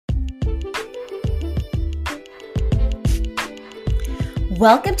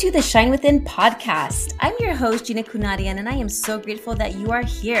Welcome to the Shine Within podcast. I'm your host, Gina Kunadian, and I am so grateful that you are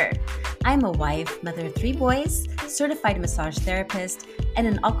here. I'm a wife, mother of 3 boys, certified massage therapist, and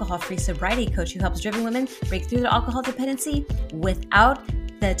an alcohol-free sobriety coach who helps driven women break through their alcohol dependency without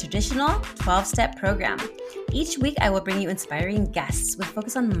the traditional 12-step program. Each week, I will bring you inspiring guests with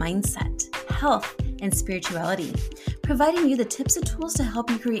focus on mindset, health, and spirituality, providing you the tips and tools to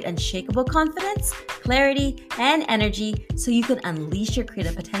help you create unshakable confidence, clarity, and energy so you can unleash your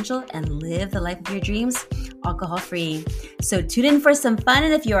creative potential and live the life of your dreams alcohol-free. So tune in for some fun,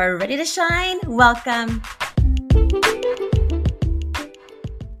 and if you are ready to shine, welcome.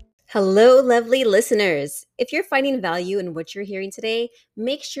 Hello, lovely listeners. If you're finding value in what you're hearing today,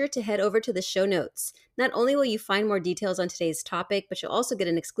 make sure to head over to the show notes. Not only will you find more details on today's topic, but you'll also get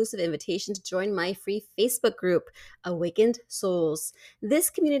an exclusive invitation to join my free Facebook group, Awakened Souls. This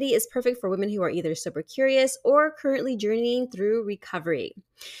community is perfect for women who are either sober curious or currently journeying through recovery.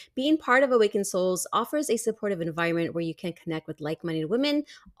 Being part of Awakened Souls offers a supportive environment where you can connect with like-minded women,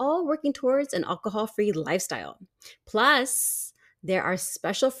 all working towards an alcohol-free lifestyle. Plus, there are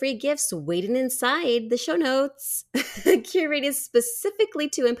special free gifts waiting inside the show notes, curated specifically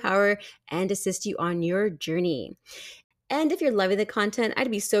to empower and assist you on your journey. And if you're loving the content,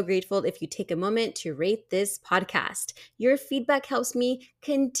 I'd be so grateful if you take a moment to rate this podcast. Your feedback helps me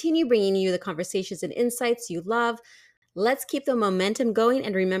continue bringing you the conversations and insights you love. Let's keep the momentum going,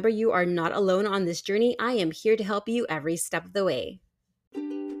 and remember, you are not alone on this journey. I am here to help you every step of the way.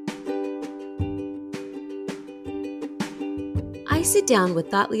 I sit down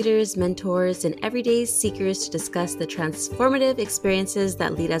with thought leaders, mentors, and everyday seekers to discuss the transformative experiences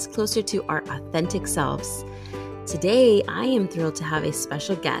that lead us closer to our authentic selves. Today, I am thrilled to have a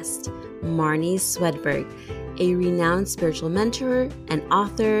special guest, Marnie Swedberg, a renowned spiritual mentor and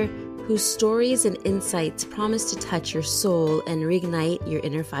author whose stories and insights promise to touch your soul and reignite your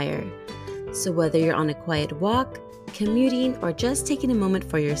inner fire. So whether you're on a quiet walk, commuting, or just taking a moment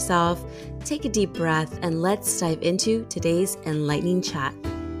for yourself, take a deep breath and let's dive into today's enlightening chat.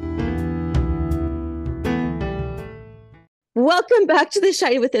 Welcome back to the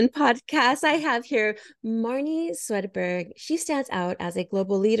Shine Within podcast. I have here Marnie Swedberg. She stands out as a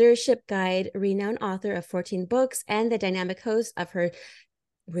global leadership guide, renowned author of 14 books, and the dynamic host of her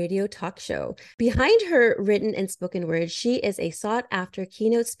radio talk show. Behind her written and spoken word, she is a sought-after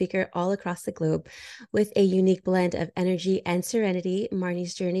keynote speaker all across the globe. With a unique blend of energy and serenity,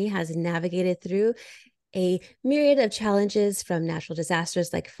 Marnie's journey has navigated through a myriad of challenges, from natural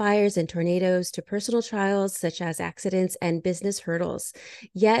disasters like fires and tornadoes to personal trials such as accidents and business hurdles.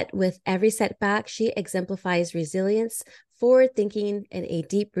 Yet, with every setback, she exemplifies resilience, forward thinking, and a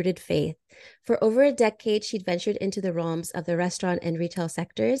deep-rooted faith. For over a decade, she'd ventured into the realms of the restaurant and retail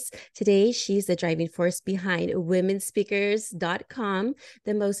sectors. Today, she's the driving force behind womenspeakers.com,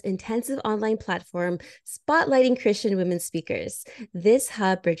 the most intensive online platform spotlighting Christian women speakers. This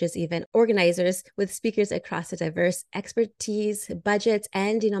hub bridges event organizers with speakers across the diverse expertise, budgets,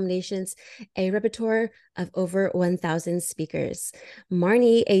 and denominations, a repertoire of over 1,000 speakers.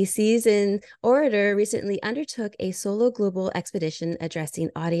 Marnie, a seasoned orator, recently undertook a solo global expedition addressing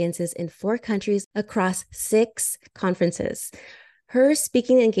audiences in 4 countries across 6 conferences. Her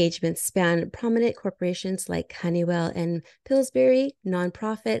speaking engagements span prominent corporations like Honeywell and Pillsbury,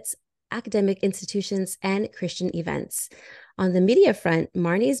 nonprofits, academic institutions, and Christian events. On the media front,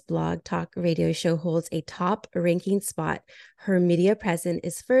 Marnie's blog talk radio show holds a top-ranking spot. Her media presence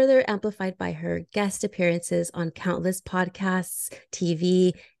is further amplified by her guest appearances on countless podcasts,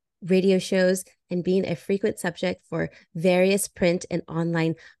 TV, radio shows, and being a frequent subject for various print and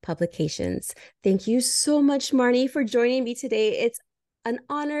online publications. Thank you so much, Marnie, for joining me today. It's an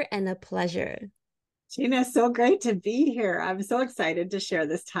honor and a pleasure. Gina, so great to be here. I'm so excited to share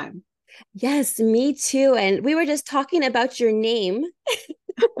this time. Yes, me too. And we were just talking about your name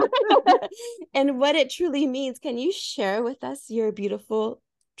and what it truly means. Can you share with us your beautiful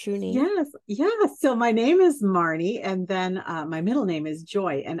true name? Yes. So my name is Marnie, and then my middle name is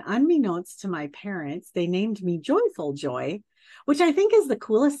Joy. And unbeknownst to my parents, they named me Joyful Joy, which I think is the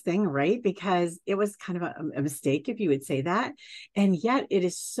coolest thing, right? Because it was kind of a mistake, if you would say that. And yet it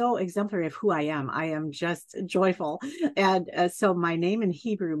is so exemplary of who I am. I am just joyful. And so my name in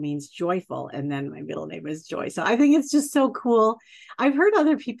Hebrew means joyful. And then my middle name is Joy. So I think it's just so cool. I've heard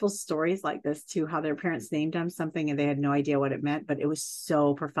other people's stories like this too, how their parents named them something and they had no idea what it meant, but it was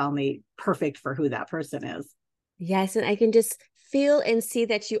so profoundly perfect for who that person is. Yes, and I can just feel and see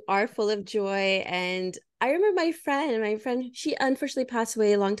that you are full of joy. And I remember my friend, she unfortunately passed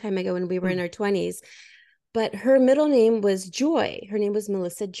away a long time ago when we were in our 20s. but her middle name was Joy. Her name was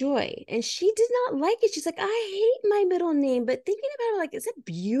Melissa Joy. And she did not like it. She's like, I hate my middle name. But thinking about it, like, it's a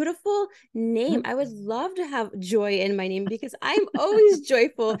beautiful name. I would love to have joy in my name because I'm always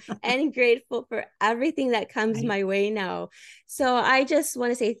joyful and grateful for everything that comes Right. my way now. So I just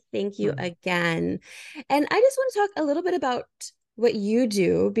want to say thank you Mm. again. And I just want to talk a little bit about what you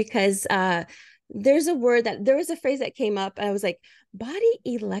do because there was a phrase that came up and I was like, body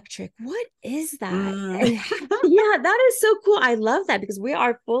electric, what is that? Mm. And yeah, that is so cool. I love that because we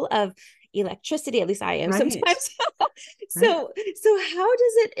are full of electricity, at least I am Right. sometimes. Right. So how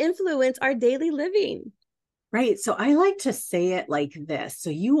does it influence our daily living? Right. So I like to say it like this. So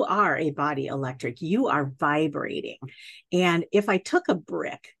you are a body electric, you are vibrating. And if I took a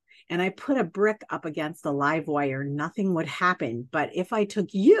brick and I put a brick up against the live wire, nothing would happen. But if I took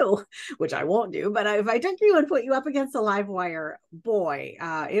you, which I won't do, but if I took you and put you up against the live wire, boy,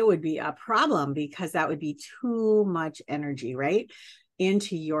 it would be a problem because that would be too much energy, right?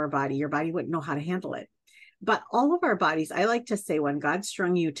 Into your body. Your body wouldn't know how to handle it. But all of our bodies, I like to say, when God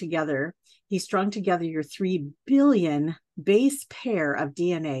strung you together, he strung together your 3 billion base pair of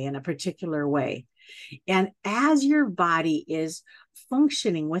DNA in a particular way. And as your body is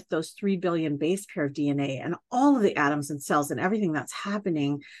functioning with those 3 billion base pair of DNA and all of the atoms and cells and everything that's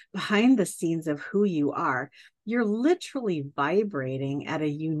happening behind the scenes of who you are, you're literally vibrating at a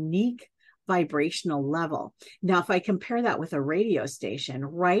unique vibrational level. Now, if I compare that with a radio station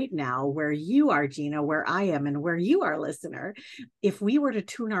right now, where you are, Gina, where I am, and where you are, listener, if we were to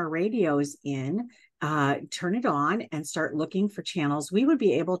tune our radios in, turn it on and start looking for channels, we would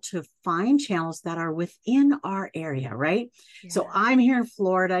be able to find channels that are within our area, right? So Yeah. I'm here in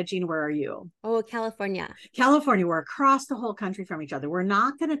Florida. Gina, where are you? Oh, California. California. We're across the whole country from each other. We're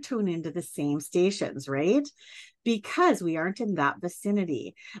not going to tune into the same stations, right? Because we aren't in that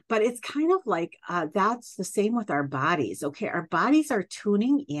vicinity. But it's kind of like that's the same with our bodies. Okay. Our bodies are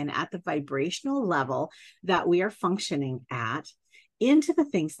tuning in at the vibrational level that we are functioning at into the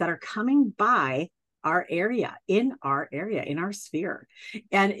things that are coming by our area, in our sphere.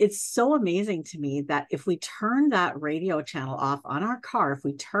 And it's so amazing to me that if we turn that radio channel off on our car, if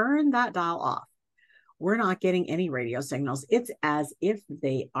we turn that dial off, we're not getting any radio signals. It's as if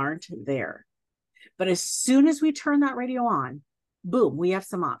they aren't there. But as soon as we turn that radio on, boom, we have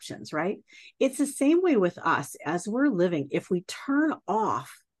some options, right? It's the same way with us as we're living. If we turn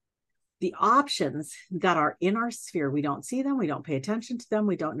off the options that are in our sphere, we don't see them, we don't pay attention to them,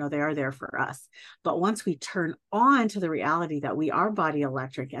 we don't know they are there for us. But once we turn on to the reality that we are body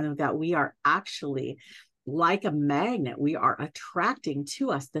electric and that we are actually like a magnet, we are attracting to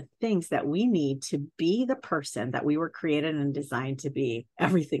us the things that we need to be the person that we were created and designed to be,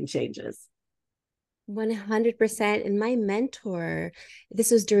 everything changes. 100%. And my mentor,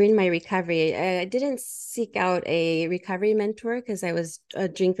 this was during my recovery. I didn't seek out a recovery mentor because I was a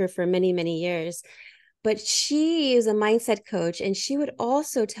drinker for many, many years. But she is a mindset coach, and she would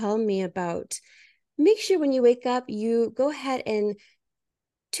also tell me about make sure when you wake up, you go ahead and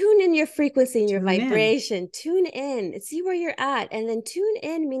tune in your frequency and your Tune in. vibration, tune in, see where you're at, and then tune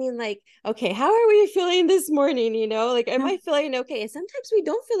in, meaning like, okay, how are we feeling this morning? Like, am Yeah. I feeling okay? And sometimes we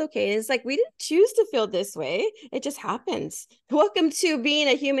don't feel okay. It's like we didn't choose to feel this way, it just happens. Welcome to being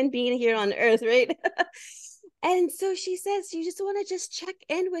a human being here on earth, right? And so she says you just want to just check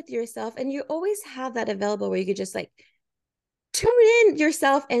in with yourself, and you always have that available where you could just like tune in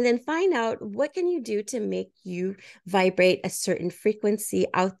yourself and then find out what can you do to make you vibrate a certain frequency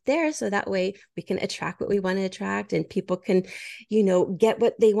out there, so that way we can attract what we want to attract, and people can get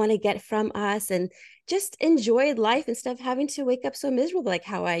what they want to get from us, and just enjoy life instead of having to wake up so miserable like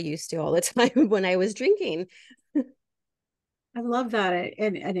how I used to all the time when I was drinking. I love that.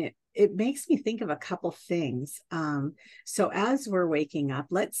 And it makes me think of a couple things. So as we're waking up,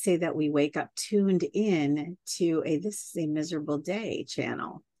 let's say that we wake up tuned in to a this is a miserable day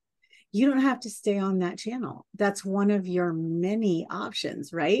channel. You don't have to stay on that channel. That's one of your many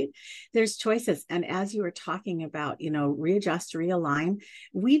options, right? There's choices. And as you were talking about, readjust, realign,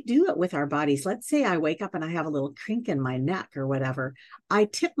 we do it with our bodies. Let's say I wake up and I have a little kink in my neck or whatever. I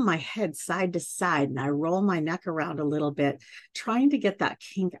tip my head side to side and I roll my neck around a little bit, trying to get that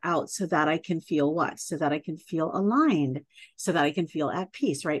kink out so that I can feel what? So that I can feel aligned, so that I can feel at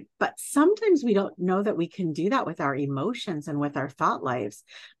peace, right? But sometimes we don't know that we can do that with our emotions and with our thought lives,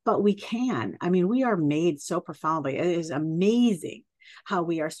 but we can. I mean, we are made so profoundly. It is amazing how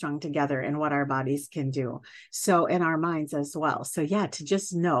we are strung together and what our bodies can do. So, in our minds as well. So, yeah, to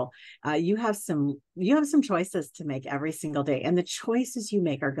just know you have some choices to make every single day, and the choices you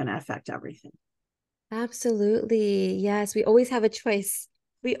make are going to affect everything. Absolutely. Yes, we always have a choice.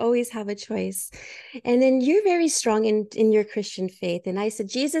 We always have a choice. And then you're very strong in your Christian faith. And I said,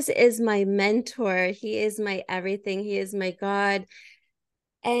 Jesus is my mentor. He is my everything. He is my God.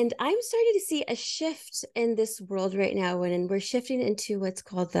 And I'm starting to see a shift in this world right now when we're shifting into what's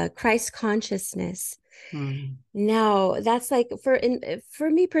called the Christ consciousness. Mm. Now, that's like for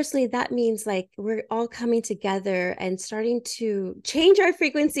me personally, that means like we're all coming together and starting to change our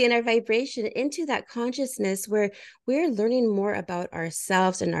frequency and our vibration into that consciousness where we're learning more about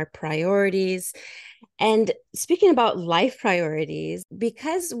ourselves and our priorities. And speaking about life priorities,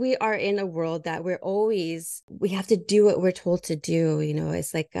 because we are in a world that we have to do what we're told to do.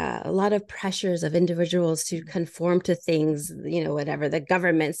 It's like a lot of pressures of individuals to conform to things, whatever the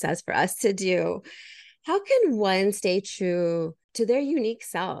government says for us to do. How can one stay true to their unique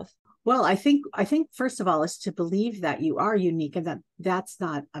self? Well, I think first of all is to believe that you are unique and that that's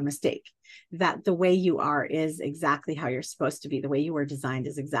not a mistake. That the way you are is exactly how you're supposed to be. The way you were designed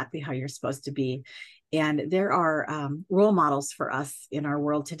is exactly how you're supposed to be. And there are role models for us in our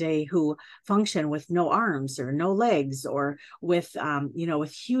world today who function with no arms or no legs or with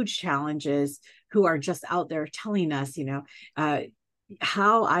with huge challenges, who are just out there telling us,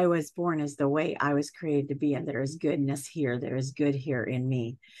 how I was born is the way I was created to be, and there is goodness here. There is good here in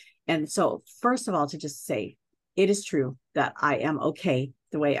me. And so, first of all, to just say, it is true that I am okay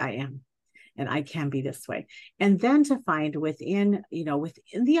the way I am, and I can be this way. And then to find within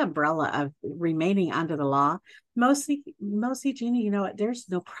the umbrella of remaining under the law, mostly, Jeannie, there's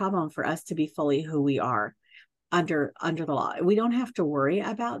no problem for us to be fully who we are under the law. We don't have to worry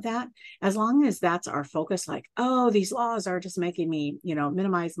about that as long as that's our focus. Like, oh, these laws are just making me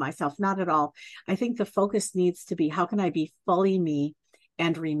minimize myself. Not at all. I think the focus needs to be, how can I be fully me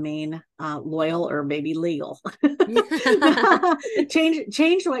and remain loyal or maybe legal?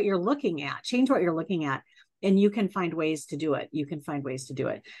 Change what you're looking at, and you can find ways to do it.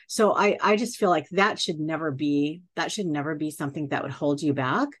 So I just feel like that should never be something that would hold you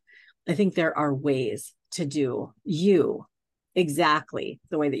back. I think there are ways to do you exactly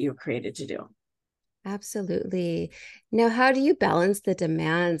the way that you were created to do. Absolutely. Now, how do you balance the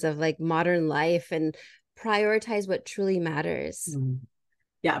demands of like modern life and prioritize what truly matters? Mm.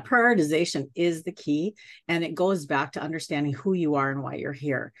 Yeah, prioritization is the key. And it goes back to understanding who you are and why you're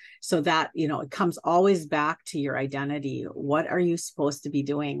here. So that, it comes always back to your identity. What are you supposed to be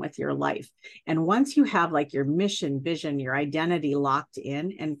doing with your life? And once you have like your mission, vision, your identity locked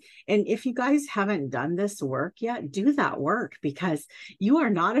in, and if you guys haven't done this work yet, do that work, because you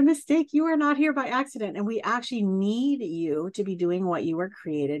are not a mistake. You are not here by accident. And we actually need you to be doing what you were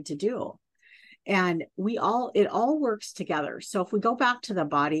created to do. And it all works together. So if we go back to the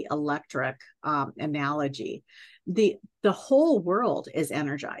body electric analogy, the whole world is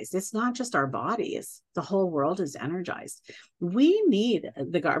energized. It's not just our bodies. The whole world is energized. We need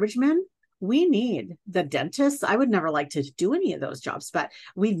the garbage men. We need the dentists. I would never like to do any of those jobs, but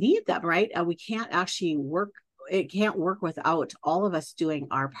we need them, right? We can't actually work. It can't work without all of us doing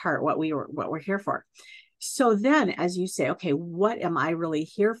our part, what we're here for. So then, as you say, okay, what am I really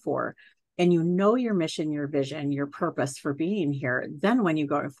here for? And your mission, your vision, your purpose for being here, then when you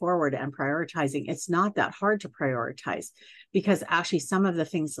go forward and prioritizing, it's not that hard to prioritize, because actually some of the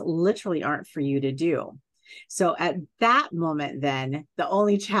things literally aren't for you to do. So at that moment, then the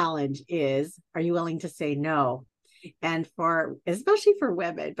only challenge is, are you willing to say no? And especially for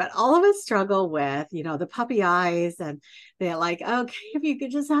women, but all of us struggle with, the puppy eyes, and they're like, okay, if you could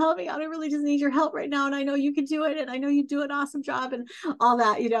just help me out, I really just need your help right now. And I know you can do it. And I know you do an awesome job and all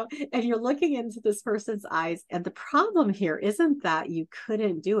that, and you're looking into this person's eyes. And the problem here isn't that you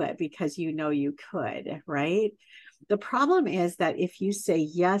couldn't do it, because you could, right? The problem is that if you say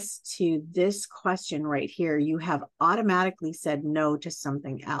yes to this question right here, you have automatically said no to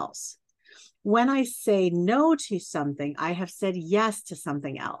something else. When I say no to something, I have said yes to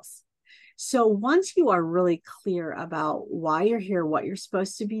something else. So once you are really clear about why you're here, what you're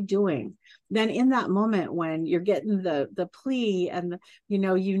supposed to be doing, then in that moment when you're getting the plea and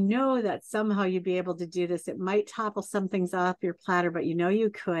that somehow you'd be able to do this, it might topple some things off your platter, but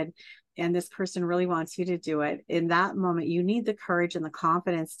you could, and this person really wants you to do it. In that moment, you need the courage and the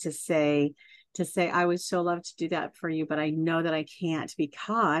confidence to say, I would so love to do that for you, but I know that I can't,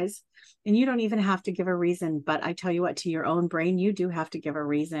 because, and you don't even have to give a reason, but I tell you what, to your own brain, you do have to give a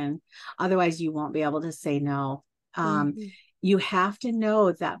reason. Otherwise you won't be able to say no. You have to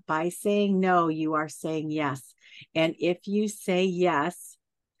know that by saying no, you are saying yes. And if you say yes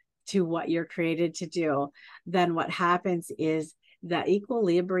to what you're created to do, then what happens is that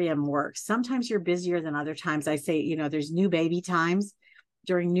equilibrium works. Sometimes you're busier than other times. I say, there's new baby times.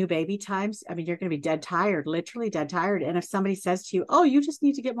 during new baby times, I mean, you're going to be dead tired, literally dead tired. And if somebody says to you, oh, you just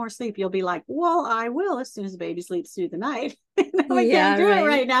need to get more sleep, you'll be like, well, I will as soon as the baby sleeps through the night. No, I can't Yeah, do it right.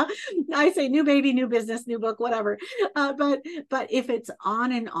 right now. I say new baby, new business, new book, whatever. But if it's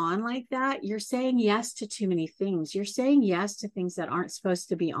on and on like that, you're saying yes to too many things. You're saying yes to things that aren't supposed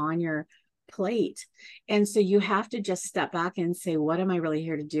to be on your plate. And so you have to just step back and say, what am I really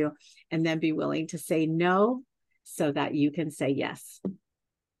here to do? And then be willing to say no so that you can say yes.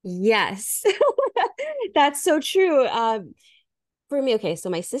 Yes. That's so true. For me, okay, so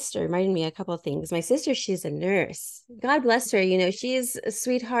my sister reminded me a couple of things. My sister, she's a nurse. God bless her. She's a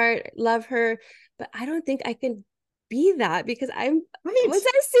sweetheart, love her, but I don't think I can be that because once Right.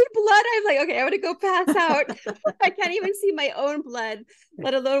 I see blood, I'm like, okay, I want to go pass out. I can't even see my own blood,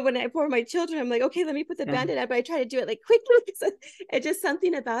 let alone when I pour my children. I'm like, okay, let me put the Yeah. band-aid on, but I try to do it like quickly. It's just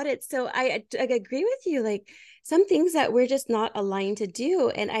something about it. So I agree with you. Like some things that we're just not aligned to do.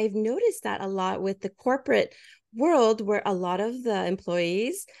 And I've noticed that a lot with the corporate world where a lot of the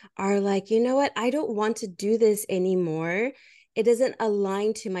employees are like, you know what, I don't want to do this anymore. It doesn't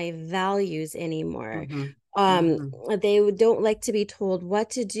align to my values anymore. Mm-hmm. Um, Mm-hmm. they don't like to be told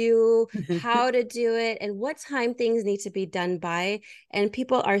what to do, how to do it, and what time things need to be done by. And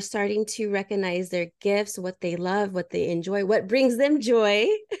people are starting to recognize their gifts, what they love, what they enjoy, what brings them joy,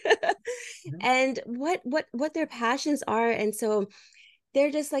 and what their passions are. And so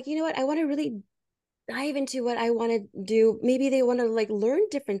they're just like, you know what, I want to really dive into what I want to do. Maybe they want to like learn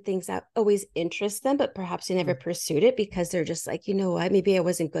different things that always interest them, but perhaps they never pursued it because they're just like, you know what, maybe I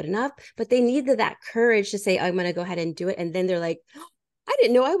wasn't good enough, but they needed that courage to say, I'm going to go ahead and do it. And then they're like, I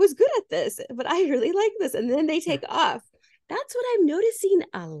didn't know I was good at this, but I really like this. And then they Yeah. take off. That's what I'm noticing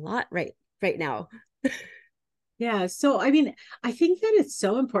a lot right now. Yeah. So, I mean, I think that it's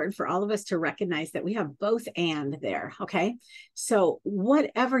so important for all of us to recognize that we have both and there. Okay. So,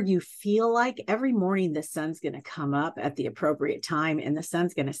 whatever you feel like, every morning the sun's going to come up at the appropriate time and the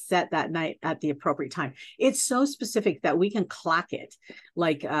sun's going to set that night at the appropriate time. It's so specific that we can clock it.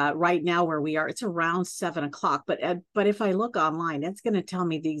 Like right now, where we are, it's around 7 o'clock. But if I look online, it's going to tell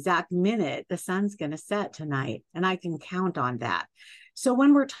me the exact minute the sun's going to set tonight. And I can count on that. So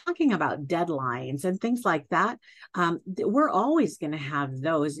when we're talking about deadlines and things like that, we're always going to have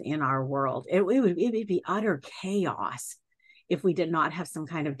those in our world. It would be utter chaos if we did not have some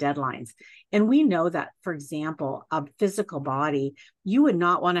kind of deadlines. And we know that, for example, a physical body, you would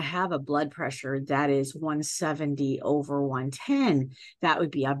not want to have a blood pressure that is 170 over 110. That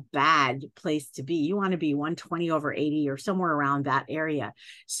would be a bad place to be. You want to be 120 over 80 or somewhere around that area.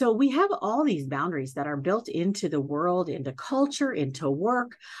 So we have all these boundaries that are built into the world, into culture, into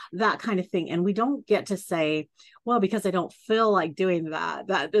work, that kind of thing. And we don't get to say, well, because I don't feel like doing that,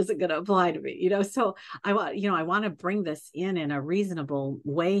 that isn't going to apply to me. So I want to bring this in a reasonable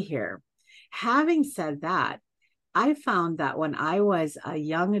way here. Having said that, I found that when I was a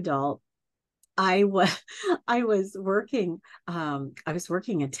young adult, I was I was working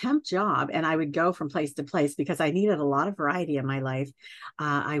a temp job, and I would go from place to place because I needed a lot of variety in my life.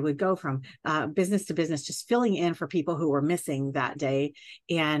 I would go from business to business, just filling in for people who were missing that day,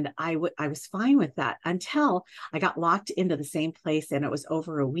 and I was fine with that until I got locked into the same place, and it was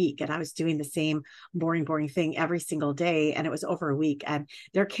over a week, and I was doing the same boring thing every single day, and it was over a week, and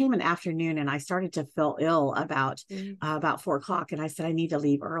there came an afternoon, and I started to feel ill about 4 o'clock, and I said I need to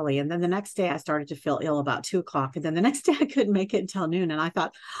leave early, and then the next day I started to feel ill about 2 o'clock. And then the next day I couldn't make it until noon. And I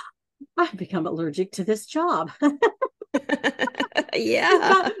thought, I've become allergic to this job.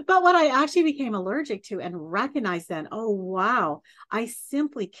 Yeah. But what I actually became allergic to and recognized then, oh, wow, I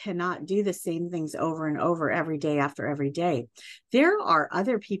simply cannot do the same things over and over every day after every day. There are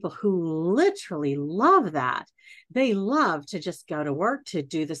other people who literally love that. They love to just go to work, to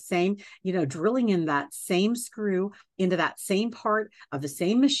do the same, drilling in that same screw into that same part of the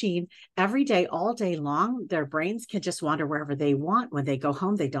same machine every day, all day long. Their brains can just wander wherever they want. When they go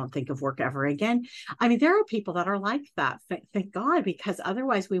home, they don't think of work ever again. I mean, there are people that are like that, thank God, because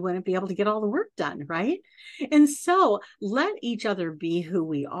otherwise we wouldn't be able to get all the work done, right? And so let each other be who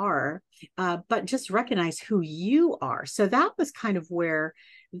we are, but just recognize who you are. So that was kind of where,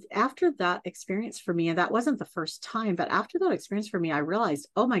 after that experience for me, and that wasn't the first time, but after that experience for me, I realized,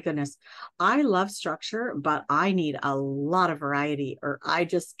 oh my goodness, I love structure, but I need a lot of variety, or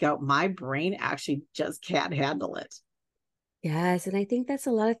my brain actually just can't handle it. Yes, and I think that's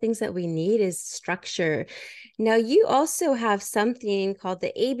a lot of things that we need is structure. Now, you also have something called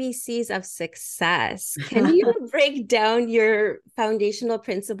the ABCs of success. Can you break down your foundational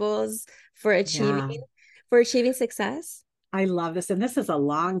principles for Yeah. achieving success? I love this. And this is a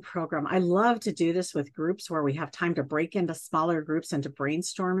long program. I love to do this with groups where we have time to break into smaller groups and to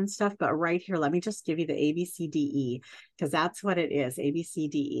brainstorm and stuff. But right here, let me just give you the ABCDE, because that's what it is,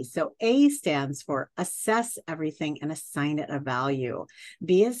 ABCDE. So A stands for assess everything and assign it a value.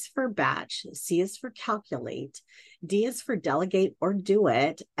 B is for batch. C is for calculate. D is for delegate or do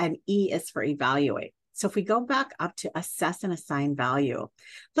it. And E is for evaluate. So if we go back up to assess and assign value,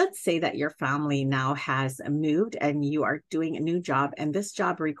 let's say that your family now has moved and you are doing a new job, and this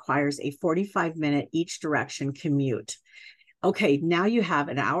job requires a 45-minute each direction commute. Okay, now you have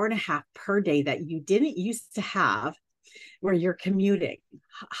an hour and a half per day that you didn't used to have where you're commuting.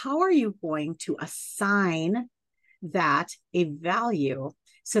 How are you going to assign that a value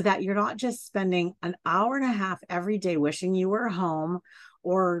so that you're not just spending an hour and a half every day wishing you were home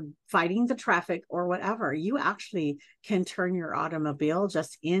or fighting the traffic or whatever? You actually can turn your automobile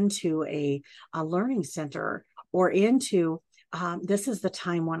just into a learning center, or into this is the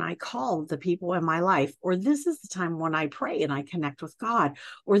time when I call the people in my life, or this is the time when I pray and I connect with God,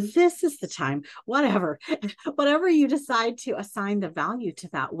 or this is the time, whatever, whatever you decide to assign the value to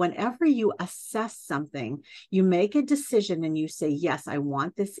that. Whenever you assess something, you make a decision and you say, yes, I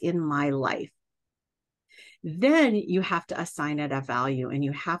want this in my life. Then you have to assign it a value and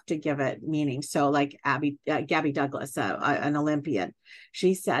you have to give it meaning. So like Gabby Douglas, an Olympian,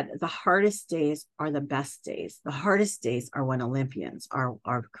 she said, the hardest days are the best days. The hardest days are when Olympians are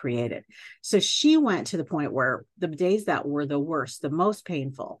created. So she went to the point where the days that were the worst, the most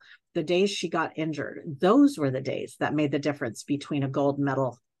painful, the days she got injured, those were the days that made the difference between a gold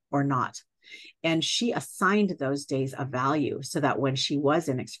medal or not. And she assigned those days a value so that when she was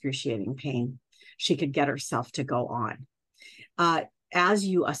in excruciating pain, she could get herself to go on. As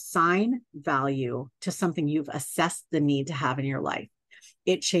you assign value to something you've assessed the need to have in your life,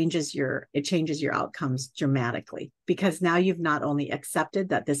 it changes your outcomes dramatically, because now you've not only accepted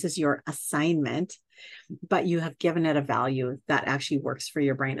that this is your assignment, but you have given it a value that actually works for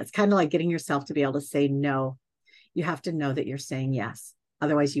your brain. It's kind of like getting yourself to be able to say no. You have to know that you're saying yes.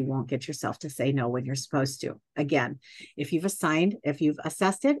 Otherwise, you won't get yourself to say no when you're supposed to. Again, if you've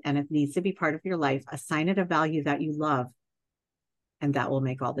assessed it and it needs to be part of your life, assign it a value that you love, and that will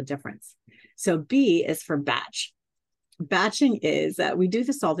make all the difference. So B is for batch. Batching is we do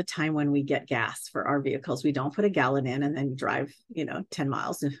this all the time when we get gas for our vehicles. We don't put a gallon in and then drive 10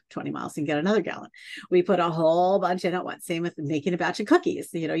 miles 20 miles and get another gallon. We put a whole bunch in at once. Same with making a batch of cookies.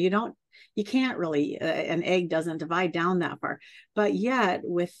 You can't really, an egg doesn't divide down that far. But yet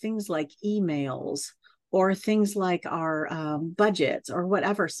with things like emails or things like our budgets or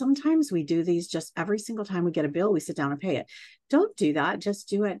whatever, sometimes we do these just every single time we get a bill, we sit down and pay it. Don't do that. Just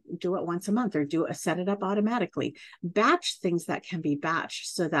do it once a month, or set it up automatically. Batch things that can be batched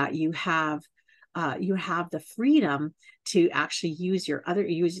so that you have the freedom to actually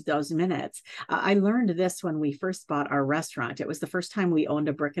use those minutes. I learned this when we first bought our restaurant. It was the first time we owned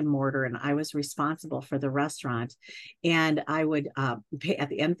a brick and mortar, and I was responsible for the restaurant. And I would pay at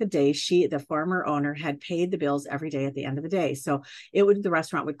the end of the day. The former owner, had paid the bills every day at the end of the day. So the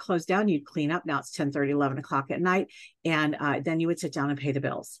restaurant would close down. You'd clean up. Now it's 10:30, 11 o'clock at night. And then you would sit down and pay the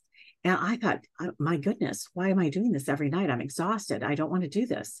bills. And I thought, my goodness, why am I doing this every night? I'm exhausted. I don't want to do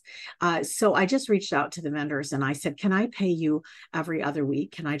this. So I just reached out to the vendors and I said, can I pay you every other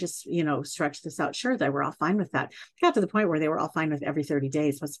week? Can I just, stretch this out? Sure. They were all fine with that. Got to the point where they were all fine with every 30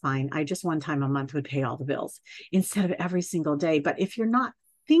 days was fine. I just one time a month would pay all the bills instead of every single day. But if you're not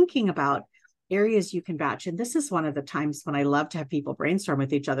thinking about areas you can batch, and this is one of the times when I love to have people brainstorm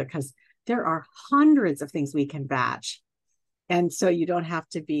with each other, because there are hundreds of things we can batch. And so you don't have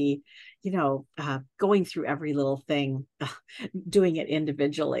to be, going through every little thing, doing it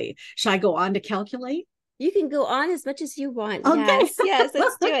individually. Should I go on to calculate? You can go on as much as you want. Okay. Yes,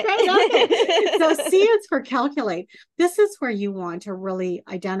 let's do it. Okay. So C is for calculate. This is where you want to really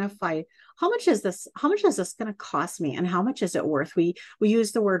identify how much is this going to cost me, and how much is it worth? We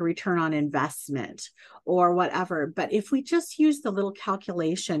use the word return on investment or whatever. But if we just use the little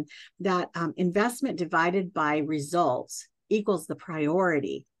calculation that investment divided by results equals the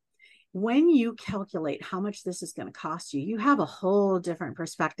priority. When you calculate how much this is going to cost you, you have a whole different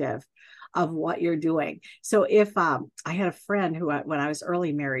perspective of what you're doing. So if I had a friend who, when I was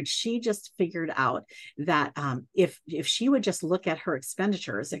early married, she just figured out that if she would just look at her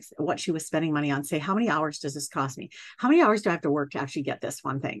expenditures, what she was spending money on, say, how many hours does this cost me? How many hours do I have to work to actually get this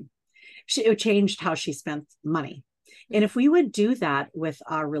one thing? It changed how she spent money. And if we would do that with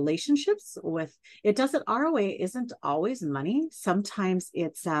our relationships, ROA isn't always money. Sometimes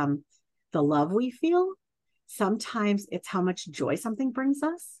it's the love we feel. Sometimes it's how much joy something brings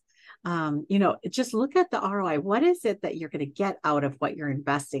us. Just look at the ROI. What is it that you're going to get out of what you're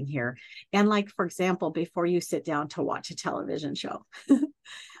investing here? And like, for example, before you sit down to watch a television show,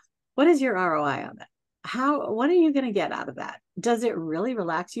 what is your ROI on that? What are you going to get out of that? Does it really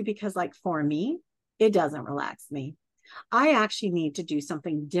relax you? Because like for me, it doesn't relax me. I actually need to do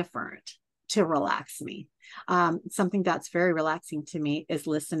something different to relax me. Something that's very relaxing to me is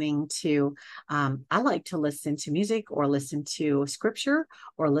listening to, I like to listen to music or listen to scripture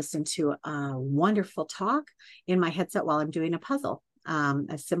or listen to a wonderful talk in my headset while I'm doing a puzzle.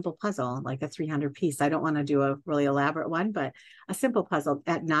 A simple puzzle, like a 300 piece. I don't want to do a really elaborate one, but a simple puzzle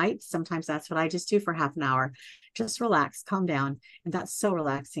at night. Sometimes that's what I just do for half an hour. Just relax, calm down. And that's so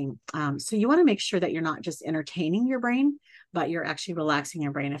relaxing. So you want to make sure that you're not just entertaining your brain, but you're actually relaxing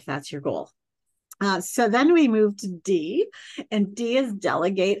your brain if that's your goal. So then we move to D, and D is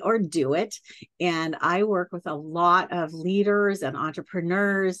delegate or do it. And I work with a lot of leaders and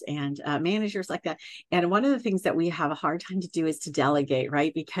entrepreneurs and managers like that. And one of the things that we have a hard time to do is to delegate,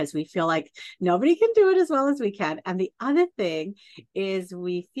 right? Because we feel like nobody can do it as well as we can. And the other thing is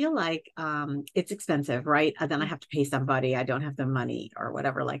we feel like it's expensive, right? And then I have to pay somebody. I don't have the money or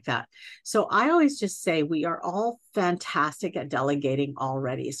whatever like that. So I always just say we are all fantastic at delegating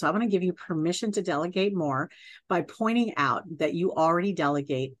already. So I want to give you permission to delegate more by pointing out that you already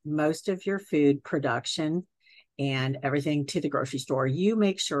delegate most of your food production and everything to the grocery store. You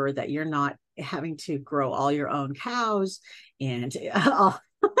make sure that you're not having to grow all your own cows and all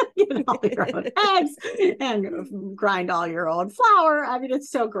your own eggs and grind all your own flour. I mean, it's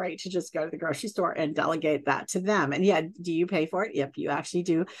so great to just go to the grocery store and delegate that to them. And yeah, do you pay for it? Yep, you actually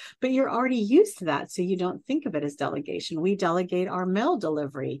do. But you're already used to that. So you don't think of it as delegation. We delegate our mail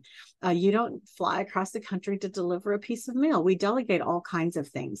delivery. You don't fly across the country to deliver a piece of mail. We delegate all kinds of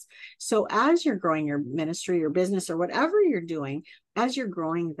things. So as you're growing your ministry or business or whatever you're doing, as you're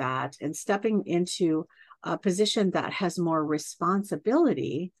growing that and stepping into a position that has more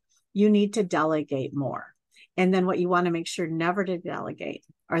responsibility, you need to delegate more. And then what you want to make sure never to delegate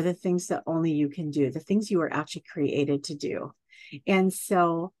are the things that only you can do, the things you were actually created to do. And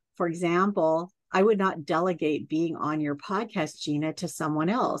so, for example, I would not delegate being on your podcast, Gina, to someone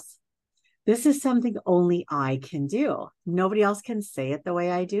else. This is something only I can do. Nobody else can say it the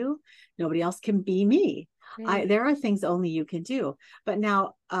way I do. Nobody else can be me. There are things only you can do. But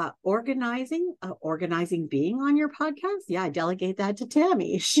now organizing being on your podcast, yeah, I delegate that to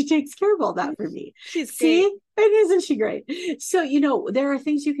Tammy. She takes care of all that for me. She's See, great. and isn't she great? So, there are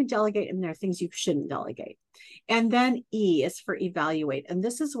things you can delegate and there are things you shouldn't delegate. And then E is for evaluate. And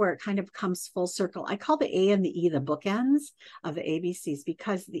this is where it kind of comes full circle. I call the A and the E the bookends of the ABCs,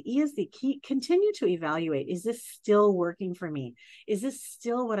 because the E is the key. Continue to evaluate. Is this still working for me? Is this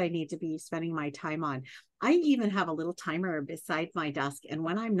still what I need to be spending my time on? I even have a little timer beside my desk. And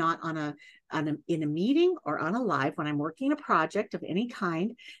when I'm not in a meeting or on a live, when I'm working a project of any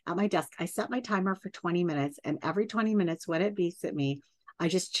kind at my desk, I set my timer for 20 minutes. And every 20 minutes, when it beeps at me, I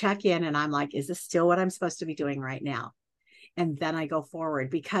just check in and I'm like, is this still what I'm supposed to be doing right now? And then I go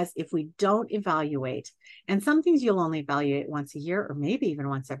forward, because if we don't evaluate, and some things you'll only evaluate once a year or maybe even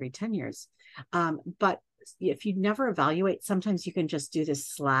once every 10 years. But if you never evaluate, sometimes you can just do this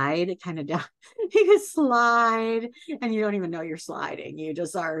slide kind of down. You can slide and you don't even know you're sliding. You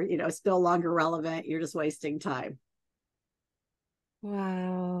just are, still longer relevant. You're just wasting time.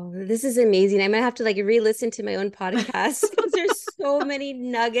 Wow, this is amazing. I might have to re-listen to my own podcast because there's so many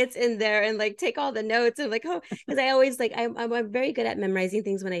nuggets in there, and take all the notes and because I always I'm very good at memorizing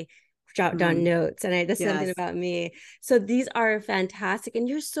things when I jot down notes, and that's something about me. So these are fantastic, and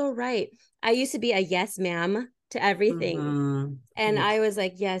you're so right. I used to be a yes ma'am to everything. And I was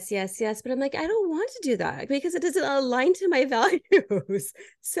like, yes, yes, yes. But I'm like, I don't want to do that because it doesn't align to my values.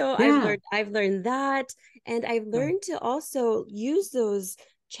 So I've learned that. And I've learned to also use those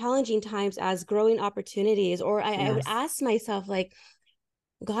challenging times as growing opportunities. Or I would ask myself,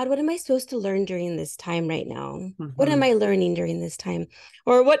 God, what am I supposed to learn during this time right now? What am I learning during this time?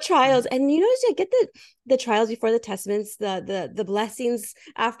 Or what trials? And I get the trials before the testaments, the blessings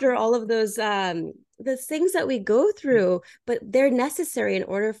after all of those the things that we go through, but they're necessary in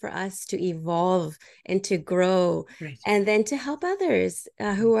order for us to evolve and to grow, and then to help others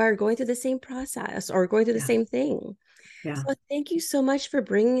who are going through the same process or going through the same thing. Yeah. So thank you so much for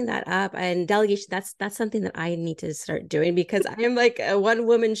bringing that up. And delegation, that's something that I need to start doing, because I am like a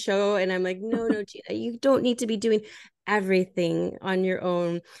one-woman show, and I'm like, no, Gina, you don't need to be doing everything on your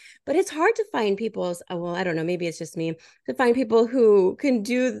own. But it's hard to find people, well, I don't know, maybe it's just me, to find people who can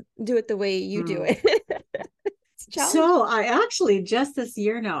do it the way you do it. So I actually just this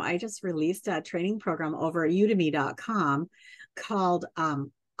year now, I just released a training program over at udemy.com called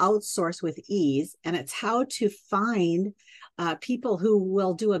outsource with ease, and it's how to find people who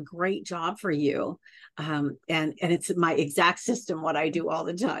will do a great job for you. And it's my exact system, what I do all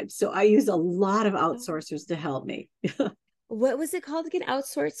the time. So I use a lot of outsourcers to help me. What was it called again?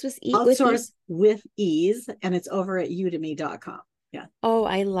 Outsource with ease? Outsource with ease, and it's over at udemy.com. Yeah. Oh,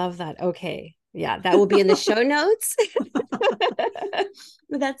 I love that. Okay. Yeah, that will be in the show notes.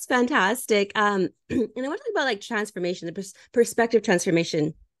 But that's fantastic. And I want to talk about like transformation, the perspective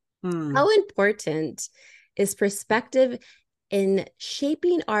transformation. How important is perspective in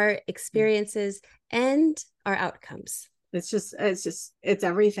shaping our experiences and our outcomes? It's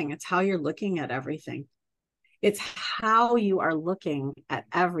everything. It's how you're looking at everything. It's how you are looking at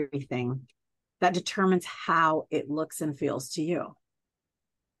everything that determines how it looks and feels to you.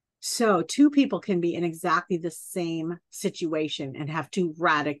 So two people can be in exactly the same situation and have two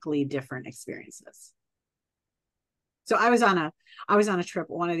radically different experiences. So I was on a trip,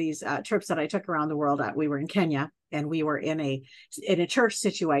 one of these trips that I took around the world. We were in Kenya, and we were in a church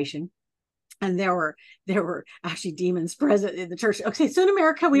situation. And there were actually demons present in the church. Okay, so in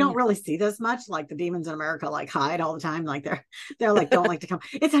America, we don't really see this much. Like the demons in America, like hide all the time. Like they're like don't like to come.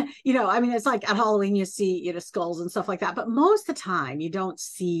 It's I mean, it's like at Halloween you see skulls and stuff like that. But most of the time you don't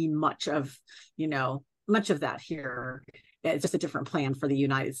see much of that here. It's just a different plan for the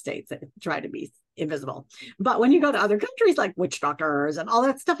United States that try to be invisible. But when you go to other countries like witch doctors and all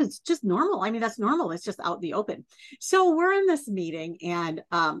that stuff, it's just normal. I mean, that's normal. It's just out in the open. So we're in this meeting, and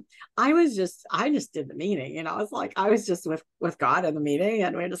I just did the meeting. It's like I was just with God in the meeting,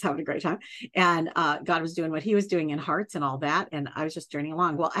 and we were just having a great time. And God was doing what he was doing in hearts and all that. And I was just journeying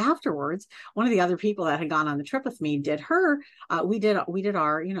along. Well, afterwards, one of the other people that had gone on the trip with me we did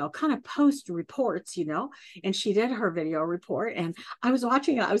our, kind of post reports, and she did her video report, and I was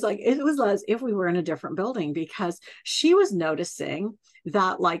watching it. I was like, it was as if we were in a different building, because she was noticing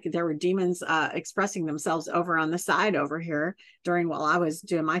that like there were demons expressing themselves over on the side over here while I was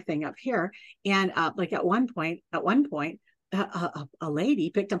doing my thing up here. And like at one point, a lady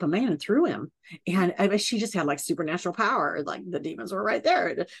picked up a man and threw him, and she just had like supernatural power. Like the demons were right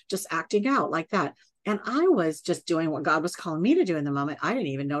there, just acting out like that. And I was just doing what God was calling me to do in the moment. I didn't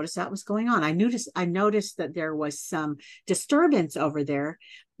even notice that was going on. I noticed that there was some disturbance over there,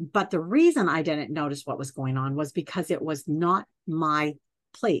 but the reason I didn't notice what was going on was because it was not my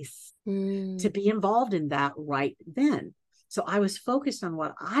place to be involved in that right then. So I was focused on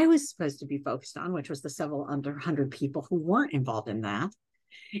what I was supposed to be focused on, which was the several under 100 people who weren't involved in that.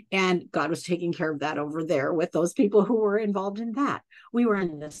 And God was taking care of that over there with those people who were involved in that. We were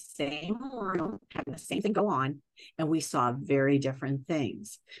in the same room, having the same thing go on, and we saw very different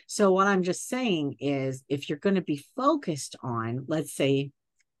things. So what I'm just saying is, if you're going to be focused on, let's say,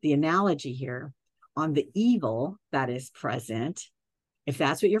 the analogy here, on the evil that is present, if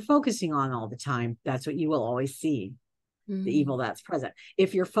that's what you're focusing on all the time, that's what you will always see, the evil that's present.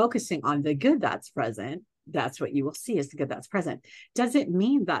 If you're focusing on the good that's present, that's what you will see, is the good that's present. Does it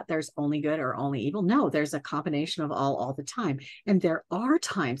mean that there's only good or only evil? No, there's a combination of all the time. And there are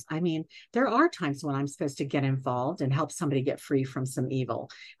times when I'm supposed to get involved and help somebody get free from some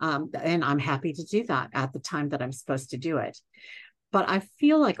evil. And I'm happy to do that at the time that I'm supposed to do it. But I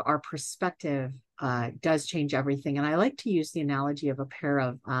feel like our perspective does change everything. And I like to use the analogy of a pair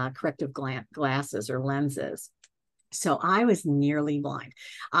of corrective glasses or lenses. So I was nearly blind.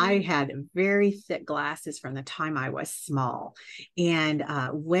 I had very thick glasses from the time I was small. And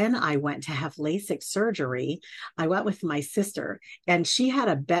when I went to have LASIK surgery, I went with my sister, and she had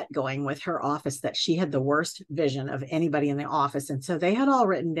a bet going with her office that she had the worst vision of anybody in the office. And so they had all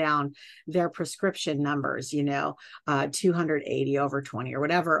written down their prescription numbers, 280 over 20 or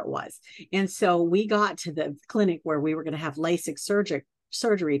whatever it was. And so we got to the clinic where we were going to have LASIK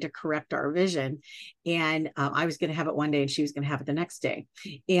surgery to correct our vision. And I was going to have it one day and she was going to have it the next day.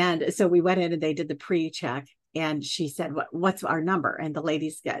 And so we went in and they did the pre-check, and she said, what's our number? And the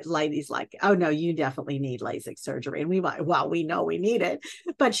lady's like, oh no, you definitely need LASIK surgery. And we went, well, we know we need it.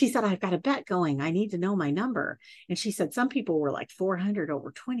 But she said, I've got a bet going. I need to know my number. And she said, some people were like 400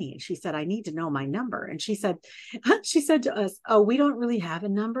 over 20. And she said, I need to know my number. And she said to us, oh, we don't really have a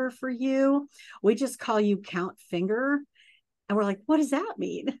number for you. We just call you Count Finger. And we're like, what does that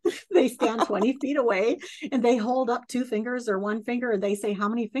mean? They stand 20 feet away and they hold up two fingers or one finger, and they say, how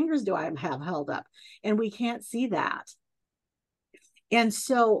many fingers do I have held up? And we can't see that. And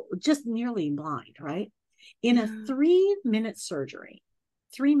so just nearly blind, right? In a 3-minute surgery,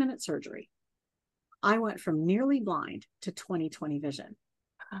 I went from nearly blind to 20/20 vision.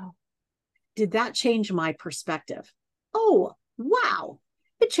 Wow. Did that change my perspective? Oh, wow.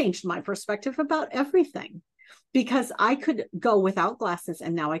 It changed my perspective about everything. because I could go without glasses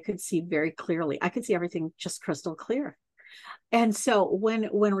and now I could see very clearly. I could see everything just crystal clear. And so when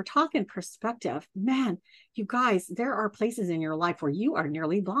we're talking perspective, man, you guys, there are places in your life where you are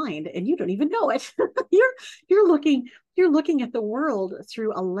nearly blind and you don't even know it. you're you're looking at the world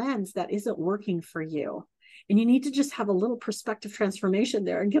through a lens that isn't working for you. And you need to just have a little perspective transformation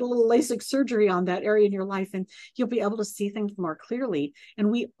there and get a little LASIK surgery on that area in your life, and you'll be able to see things more clearly. And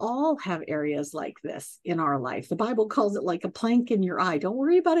we all have areas like this in our life. The Bible calls it like a plank in your eye. Don't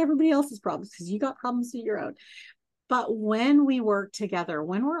worry about everybody else's problems because you got problems of your own. But when we work together,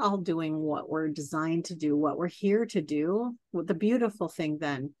 when we're all doing what we're designed to do, what we're here to do, the beautiful thing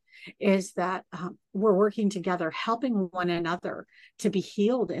then is that we're working together, helping one another to be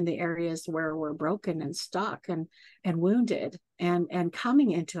healed in the areas where we're broken and stuck and wounded, and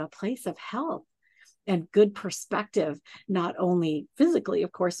coming into a place of health and good perspective, not only physically,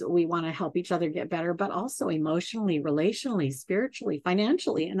 of course, we want to help each other get better, but also emotionally, relationally, spiritually,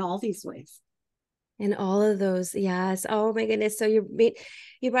 financially, in all these ways. And all of those, yes. Oh my goodness. So you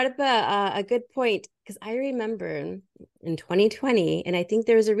brought up a good point, because I remember in 2020, and I think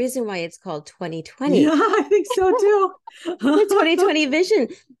there's a reason why it's called 2020. Yeah, I think so too. The 2020 vision.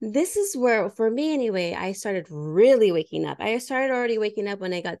 This is where, for me anyway, I started really waking up. I started already waking up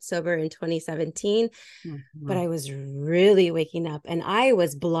when I got sober in 2017, but I was really waking up and I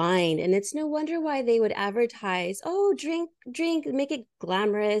was blind. And it's no wonder why they would advertise, oh, drink, make it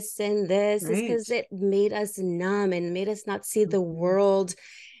glamorous. And this is because it made us numb and made us not see the world.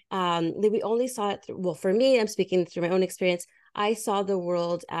 We only saw it through, well, for me, I'm speaking through my own experience. I saw the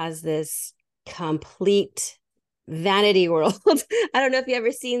world as this complete vanity world. I don't know if you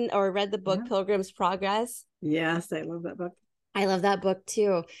ever seen or read the book Pilgrim's Progress. Yes, I love that book. I love that book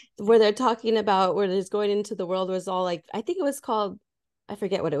too, where they're talking about where there's going into the world was all like, I think it was called, I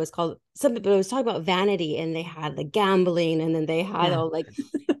forget what it was called, something, but it was talking about vanity, and they had the gambling, and then they had all like,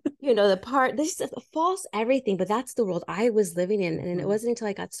 the part, this is false everything, but that's the world I was living in. And it wasn't until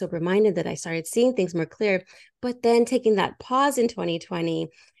I got sober minded that I started seeing things more clear. But then taking that pause in 2020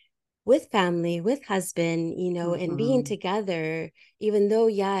 with family, with husband, and being together, even though,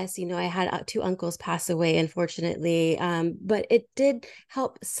 yes, I had two uncles pass away, unfortunately, but it did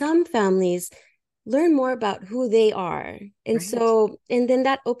help some families learn more about who they are. And so, and then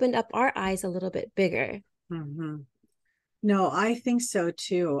that opened up our eyes a little bit bigger. No, I think so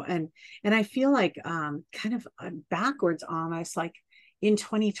too. And I feel like kind of backwards almost, like in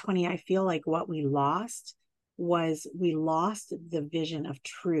 2020, I feel like what we lost was we lost the vision of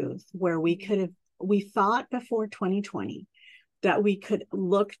truth, where we thought before 2020 that we could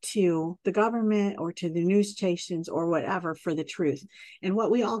look to the government or to the news stations or whatever for the truth. And what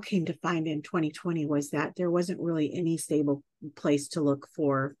we all came to find in 2020 was that there wasn't really any stable place to look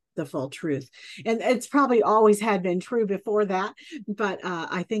for the full truth. And it's probably always had been true before that. But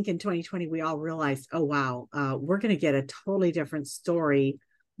I think in 2020, we all realized, oh, wow, we're going to get a totally different story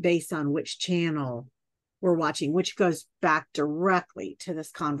based on which channel we're watching, which goes back directly to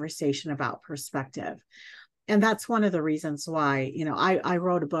this conversation about perspective. And that's one of the reasons why, I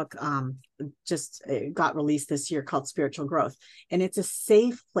wrote a book, just got released this year, called Spiritual Growth. And it's a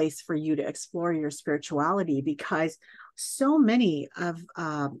safe place for you to explore your spirituality, because so many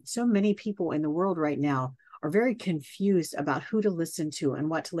people in the world right now are very confused about who to listen to and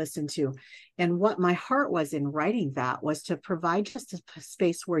what to listen to. And what my heart was in writing that was to provide just a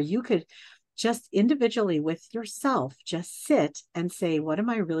space where you could just individually with yourself, just sit and say, what am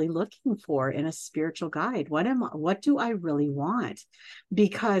I really looking for in a spiritual guide? What do I really want?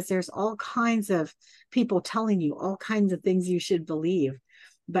 Because there's all kinds of people telling you all kinds of things you should believe.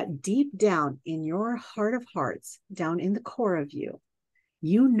 But deep down in your heart of hearts, down in the core of you,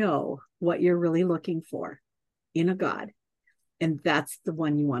 you know what you're really looking for in a God. And that's the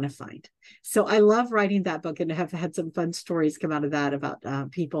one you want to find. So I love writing that book, and have had some fun stories come out of that about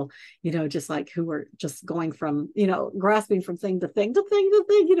people, just like who were just going from, grasping from thing to thing to thing to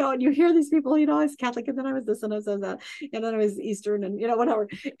thing, and you hear these people, I was Catholic, and then I was this, and I was that, and then I was Eastern, and whatever.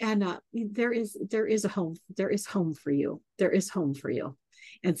 And there is a home. There is home for you. There is home for you.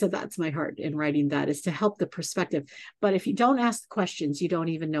 And so that's my heart in writing that, is to help the perspective. But if you don't ask questions, you don't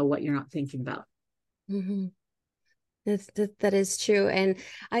even know what you're not thinking about. That is true. And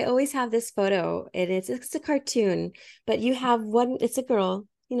I always have this photo, and it's a cartoon, but you have one, it's a girl,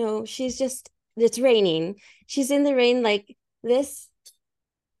 it's raining. She's in the rain like this.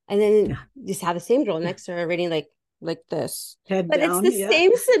 And then just have the same girl next to her raining like like this. Head But it's down. the Yeah.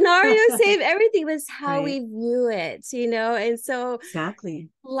 same scenario, same everything, but it's how we Right. view it, And so Exactly.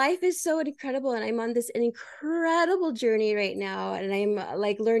 life is so incredible. And I'm on this incredible journey right now. And I'm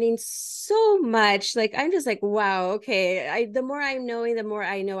like learning so much. Like, I'm just like, wow, okay. The more I'm knowing, the more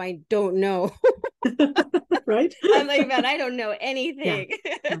I know I don't know. Right. I'm like, man, I don't know Yeah. anything.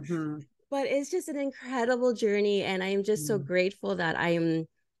 Hmm. But it's just an incredible journey. And I'm just so Mm. grateful that I'm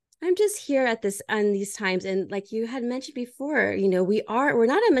just here at this on these times. And like you had mentioned before, we're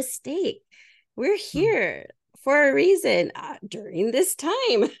not a mistake. We're Mm. here for a reason during this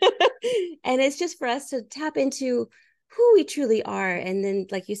time. And it's just for us to tap into who we truly are. And then,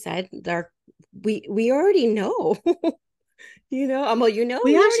 like you said, we already know. Well,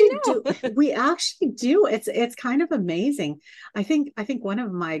 We you actually do. already know. We actually do. It's kind of amazing. I think one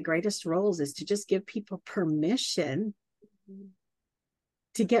of my greatest roles is to just give people permission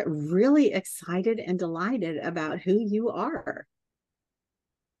to get really excited and delighted about who you are.